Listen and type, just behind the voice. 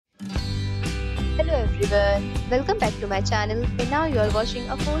Hello everyone, welcome back to my channel and now you are watching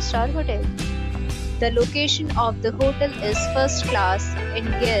a 4-star hotel. The location of the hotel is first class and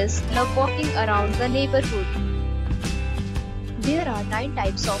guests love walking around the neighborhood. There are 9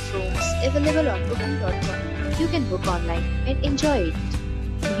 types of rooms available on booking.com. You can book online and enjoy it.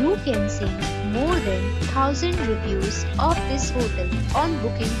 You can see more than 1000 reviews of this hotel on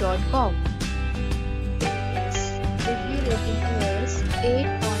booking.com. Its review rating is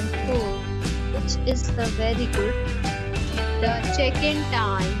 8.4, which is the very good. The check-in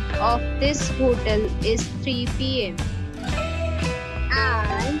time of this hotel is 3 p.m.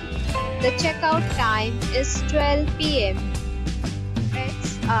 and the checkout time is 12 p.m.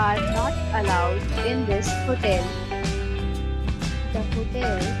 Pets are not allowed in this hotel. The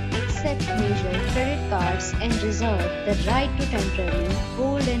hotel accepts major credit cards and reserves the right to temporarily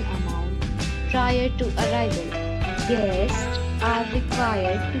hold an amount prior to arrival. Guests are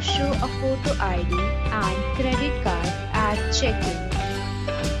required to show a photo ID and credit card at check-in.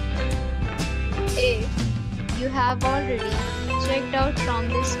 If you have already checked out from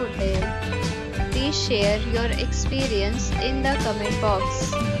this hotel, please share your experience in the comment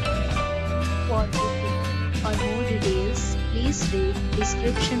box. For booking or more details, please read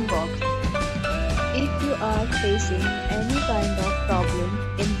description box. If you are facing any kind of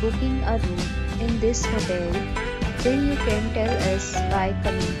problem in booking a room in this hotel, then you can tell us by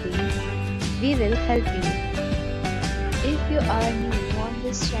commenting. We will help you. If you are new on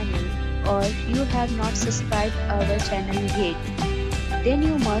this channel or you have not subscribed our channel yet, then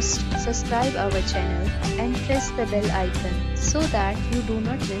you must subscribe our channel and press the bell icon so that you do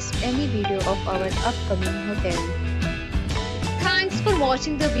not miss any video of our upcoming hotel. Thanks for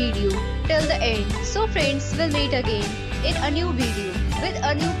watching the video till the end. So friends, will meet again in a new video with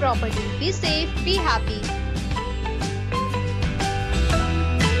a new property. Be safe, be happy.